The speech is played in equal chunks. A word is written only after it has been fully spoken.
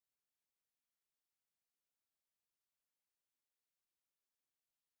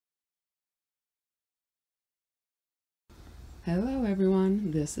Hello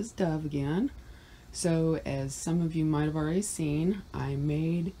everyone, this is Dove again. So as some of you might have already seen, I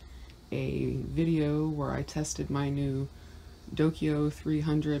made a video where I tested my new Dokio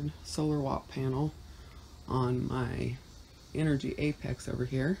 300 solar watt panel on my Inergy Apex over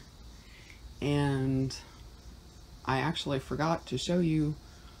here. And I actually forgot to show you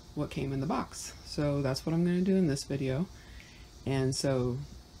what came in the box. So that's what I'm going to do in this video. And so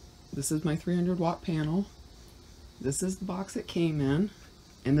this is my 300 watt panel. This is the box it came in,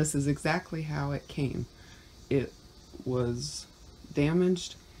 and this is exactly how it came. It was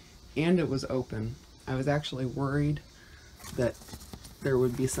damaged and it was open. I was actually worried that there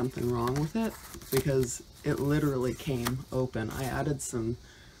would be something wrong with it because it literally came open. I added some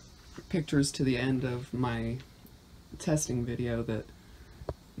pictures to the end of my testing video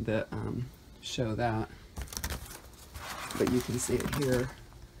that show that, but you can see it here.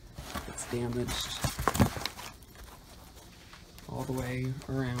 It's damaged all the way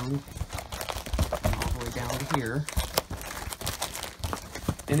around and all the way down to here.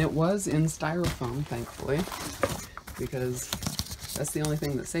 And it was in styrofoam, thankfully, because that's the only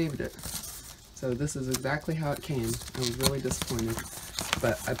thing that saved it. So this is exactly how it came. I was really disappointed,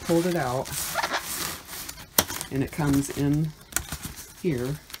 but I pulled it out and it comes in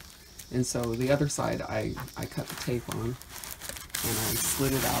here. And so the other side I cut the tape on and I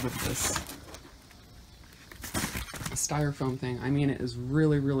slid it out of this styrofoam thing. I mean, it is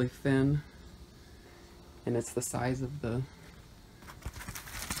really, really thin, and it's the size of the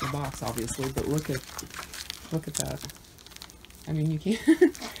box, obviously. But look at that. I mean, you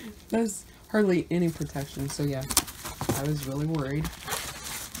can't. There's hardly any protection. So yeah, I was really worried,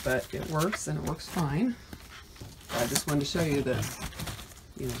 but it works, and it works fine. I just wanted to show you that,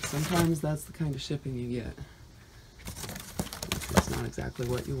 you know, sometimes that's the kind of shipping you get. It's not exactly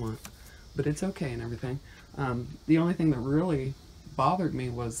what you want, but it's okay and everything. The only thing that really bothered me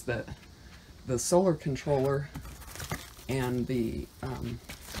was that the solar controller and the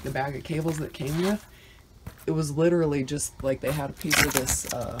bag of cables that came with, it was literally just like they had a piece of this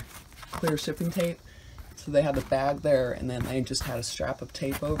clear shipping tape. So they had the bag there, and then they just had a strap of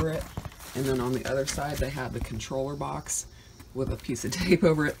tape over it. And then on the other side, they had the controller box with a piece of tape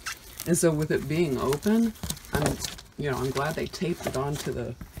over it. And so with it being open, I'm glad they taped it onto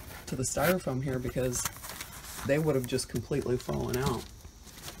the styrofoam here, because they would have just completely fallen out.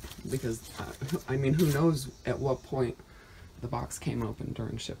 Because I mean, who knows at what point the box came open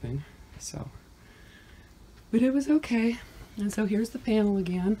during shipping. So, but it was okay. And so here's the panel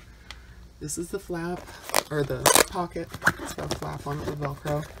again. This is the flap, or the pocket. It's got a flap on it with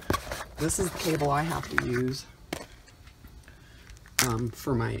Velcro. This is the cable I have to use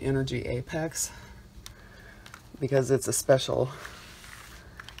for my Inergy Apex, because it's a special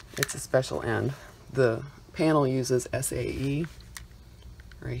end. The panel uses SAE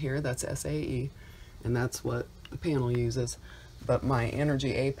right here. That's SAE, and that's what the panel uses. But my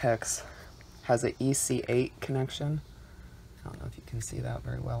Inergy Apex has an EC8 connection. I don't know if you can see that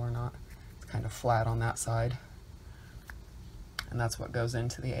very well or not. It's kind of flat on that side, and that's what goes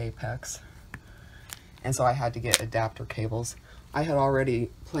into the Apex. And so I had to get adapter cables. I had already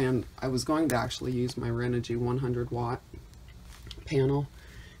planned, I was going to actually use my Inergy 100 watt panel,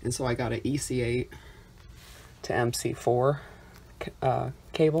 and so I got an EC8 to MC4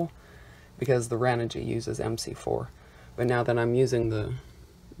 cable, because the Inergy uses MC4. But now that I'm using the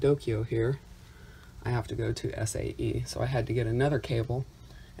Dokio here, I have to go to SAE. So I had to get another cable,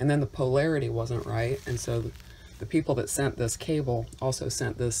 and then the polarity wasn't right, and so the people that sent this cable also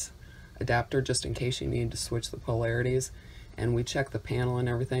sent this adapter just in case you need to switch the polarities. And we checked the panel and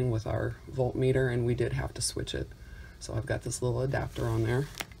everything with our voltmeter, and we did have to switch it. So I've got this little adapter on there.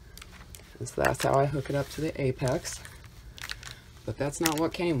 And so that's how I hook it up to the Apex. But that's not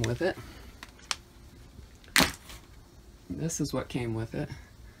what came with it. This is what came with it.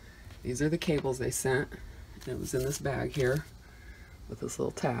 These are the cables they sent. It was in this bag here with this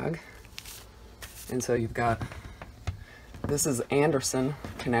little tag. And so you've got, this is Anderson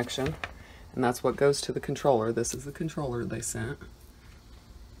connection, and that's what goes to the controller. This is the controller they sent.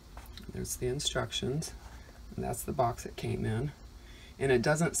 There's the instructions, and that's the box it came in. And it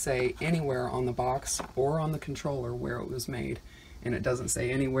doesn't say anywhere on the box or on the controller where it was made. And it doesn't say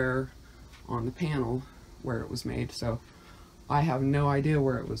anywhere on the panel where it was made. So I have no idea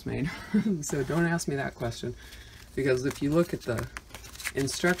where it was made. So don't ask me that question. Because if you look at the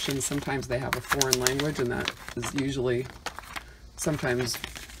instructions, sometimes they have a foreign language, and that is usually sometimes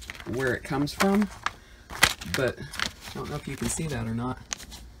where it comes from. But I don't know if you can see that or not.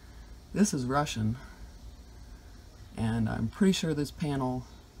 This is Russian. And I'm pretty sure this panel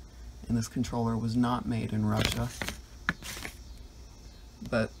and this controller was not made in Russia.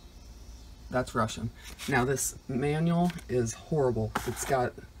 but that's Russian. Now this manual is horrible. It's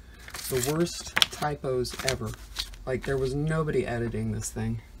got the worst typos ever. Like, there was nobody editing this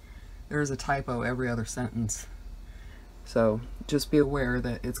thing. There is a typo every other sentence. So just be aware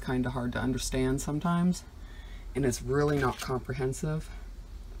that it's kind of hard to understand sometimes, and it's really not comprehensive.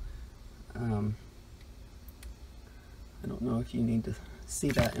 I don't know if you need to see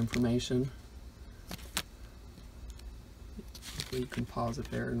that information. You can pause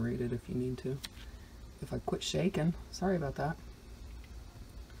it there and read it if you need to. If I quit shaking, sorry about that.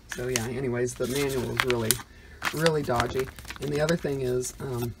 So yeah, anyways, the manual is really dodgy. And the other thing is,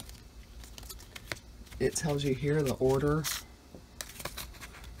 it tells you here the order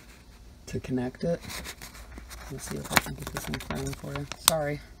to connect it. Let's see if I can get this in frame for you.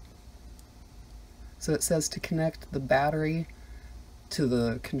 Sorry. So it says to connect the battery to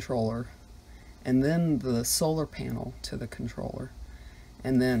the controller, and then the solar panel to the controller,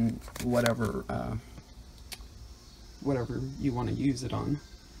 and then whatever you want to use it on.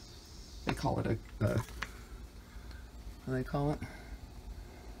 They call it what do they call it?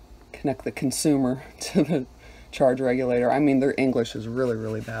 Connect the consumer to the charge regulator. I mean, their English is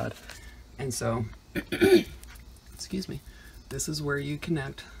really bad. And so, excuse me, this is where you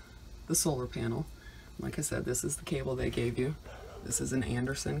connect the solar panel. Like I said, this is the cable they gave you. This is an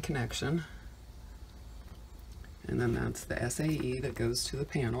Anderson connection. And then that's the SAE that goes to the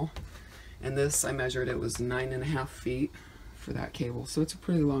panel. And this, I measured, it was 9.5 feet for that cable. So it's a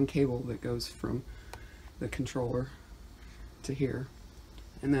pretty long cable that goes from the controller to here.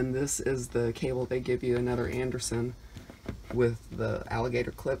 And then this is the cable they give you, another Anderson with the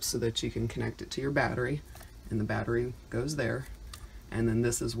alligator clips so that you can connect it to your battery, and the battery goes there. And then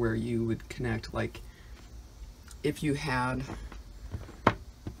this is where you would connect, like if you had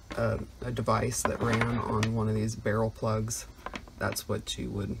a device that ran on one of these barrel plugs, that's what you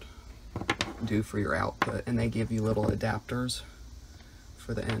would do for your output. And they give you little adapters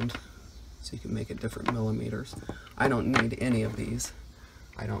for the end so you can make it different millimeters. I don't need any of these.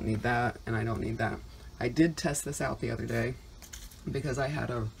 I don't need that, and I don't need that. I did test this out the other day because I had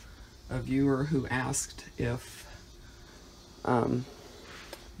a viewer who asked if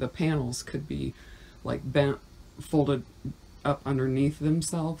the panels could be like bent, folded up underneath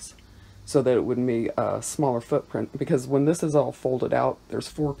themselves so that it would be a smaller footprint, because when this is all folded out, there's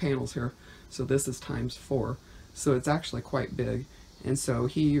 4 panels here, so this is times 4, so it's actually quite big. And so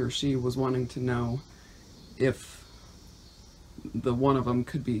he or she was wanting to know if the one of them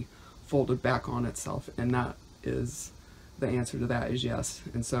could be folded back on itself, and that is, the answer to that is yes.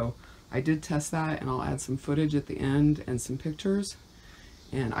 And so I did test that, and I'll add some footage at the end and some pictures.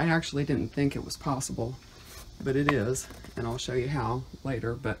 And I actually didn't think it was possible, but it is, and I'll show you how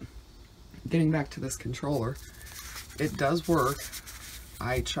later. But getting back to this controller, it does work.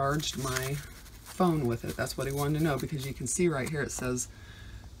 I charged my phone with it. That's what he wanted to know, because you can see right here it says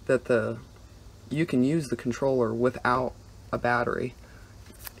that you can use the controller without a battery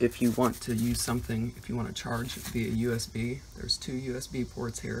if you want to use something, if you want to charge via USB. There's 2 USB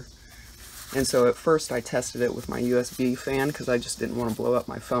ports here. And so at first I tested it with my USB fan because I just didn't want to blow up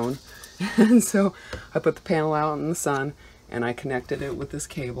my phone. And so I put the panel out in the sun and I connected it with this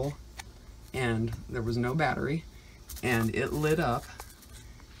cable, and there was no battery, and it lit up,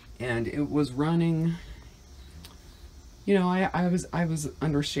 and it was running. You know, I was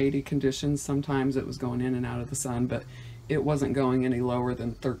under shady conditions. Sometimes it was going in and out of the sun, but it wasn't going any lower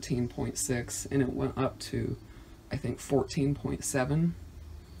than 13.6, and it went up to, I think, 14.7.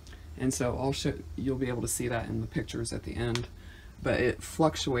 And so you'll be able to see that in the pictures at the end. But it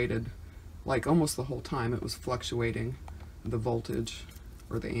fluctuated, like almost the whole time it was fluctuating the voltage,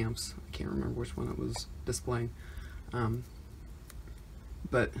 or the amps. I can't remember which one it was displaying.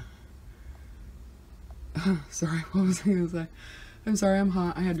 But sorry, what was I going to say? I'm sorry, I'm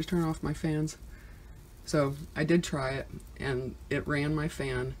hot. I had to turn off my fans. So I did try it, and it ran my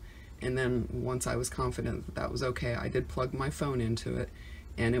fan, and then once I was confident that that was okay, I did plug my phone into it,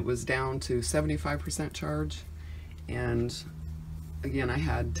 and it was down to 75% charge. And again, I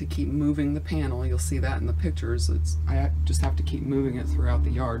had to keep moving the panel. You'll see that in the pictures. I just have to keep moving it throughout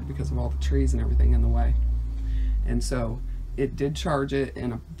the yard because of all the trees and everything in the way. And so it did charge it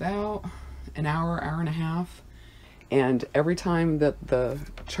in about an hour and a half, and every time that the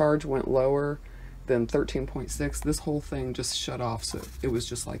charge went lower than 13.6, this whole thing just shut off. So it was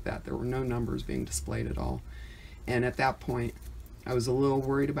just like that. There were no numbers being displayed at all. And at that point I was a little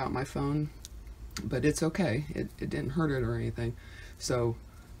worried about my phone, but it's okay. It didn't hurt it or anything. So,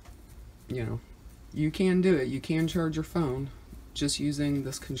 you know, you can do it. You can charge your phone just using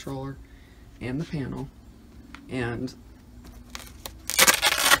this controller and the panel. And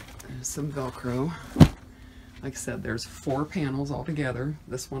some Velcro. Like I said, there's 4 panels altogether.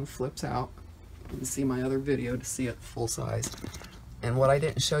 This one flips out. You can see my other video to see it full size. And what I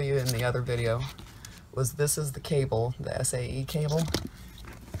didn't show you in the other video was this is the cable, the SAE cable.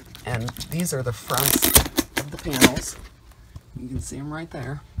 And these are the fronts of the panels. You can see them right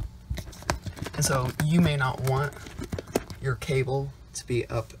there. And so you may not want your cable to be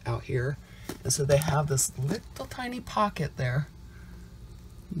up out here. And so they have this little tiny pocket there.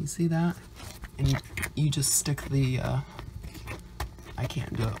 You see that? And you just stick the, I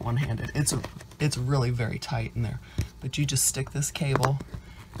can't do it one-handed. It's really very tight in there. But you just stick this cable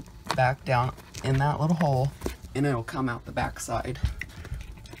back down in that little hole and it'll come out the back side.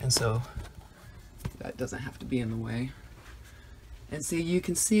 And so that doesn't have to be in the way. And see, you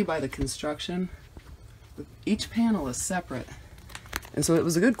can see by the construction, each panel is separate. And so it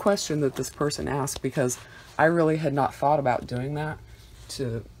was a good question that this person asked, because I really had not thought about doing that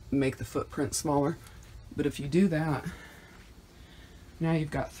to make the footprint smaller. But if you do that, now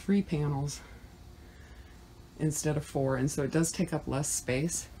you've got 3 panels instead of 4, and so it does take up less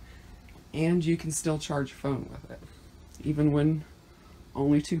space, and you can still charge your phone with it. Even when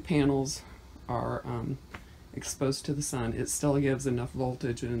only 2 panels are exposed to the sun, it still gives enough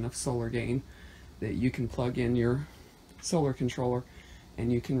voltage and enough solar gain that you can plug in your solar controller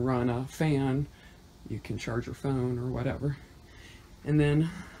and you can run a fan, you can charge your phone or whatever. And then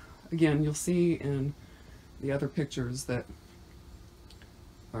again, you'll see in the other pictures that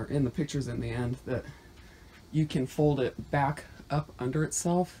are in the pictures in the end that you can fold it back up under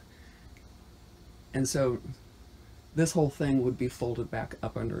itself, and so this whole thing would be folded back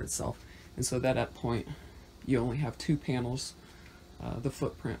up under itself, and so that at point you only have 2 panels, the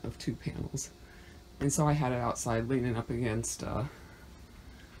footprint of 2 panels. And so I had it outside leaning up against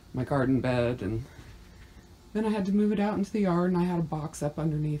my garden bed, and then I had to move it out into the yard, and I had a box up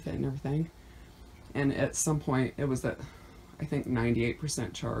underneath it and everything. And at some point it was at, I think,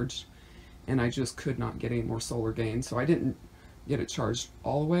 98% charged, and I just could not get any more solar gain, so I didn't get it charged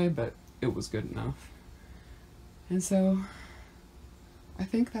all the way, but it was good enough. And so I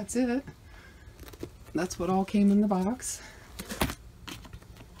think that's it. That's what all came in the box.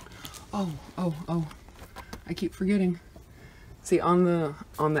 Oh, I keep forgetting. See, on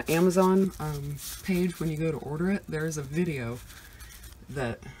the Amazon page, when you go to order it, there is a video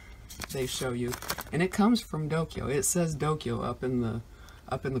that they show you, and it comes from Dokio. It says Dokio up in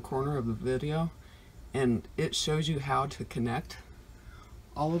the corner of the video, and it shows you how to connect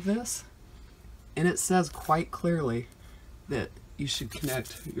all of this, and it says quite clearly that you should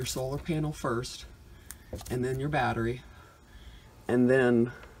connect your solar panel first, and then your battery, and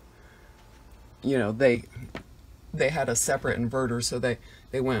then, you know, they had a separate inverter, so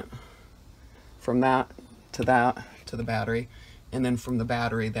they went from that to the battery, and then from the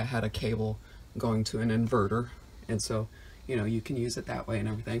battery they had a cable going to an inverter, and so, you know, you can use it that way and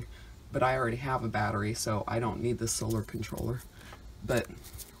everything. But I already have a battery, so I don't need the solar controller. But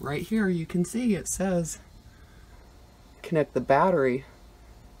right here you can see it says connect the battery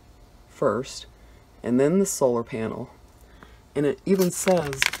first and then the solar panel, and it even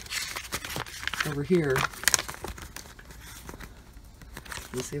says over here,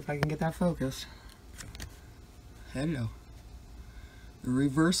 let's see if I can get that focused. Hello. The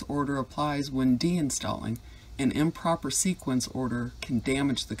reverse order applies when deinstalling. An improper sequence order can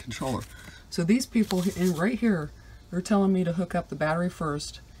damage the controller. So these people in right here, they're telling me to hook up the battery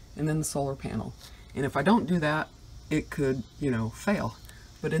first and then the solar panel. And if I don't do that, it could, you know, fail.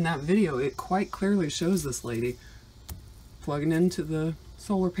 But in that video, it quite clearly shows this lady plugging into the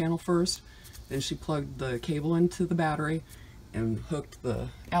solar panel first, then she plugged the cable into the battery and hooked the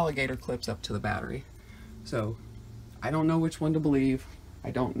alligator clips up to the battery. So I don't know which one to believe. I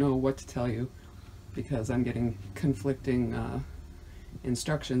don't know what to tell you, because I'm getting conflicting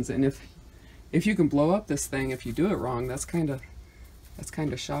instructions. And if you can blow up this thing if you do it wrong, that's kind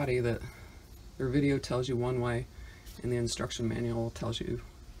of shoddy that their video tells you one way and the instruction manual tells you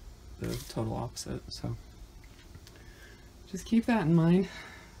the total opposite. So just keep that in mind.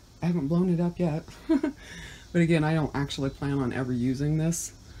 I haven't blown it up yet. But again, I don't actually plan on ever using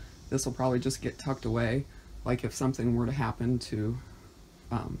this. This will probably just get tucked away. Like if something were to happen to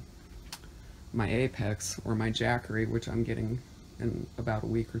my Apex or my Jackery, which I'm getting in about a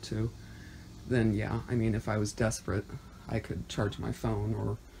week or 2, then yeah, I mean, if I was desperate, I could charge my phone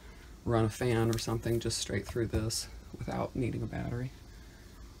or run a fan or something just straight through this without needing a battery.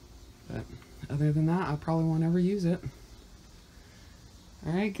 But other than that, I probably won't ever use it.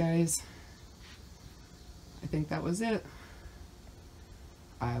 Alright guys, I think that was it.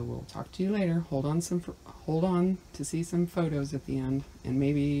 I will talk to you later. Hold on to see some photos at the end, and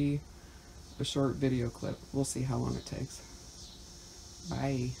maybe a short video clip. We'll see how long it takes.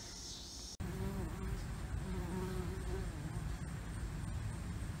 Bye.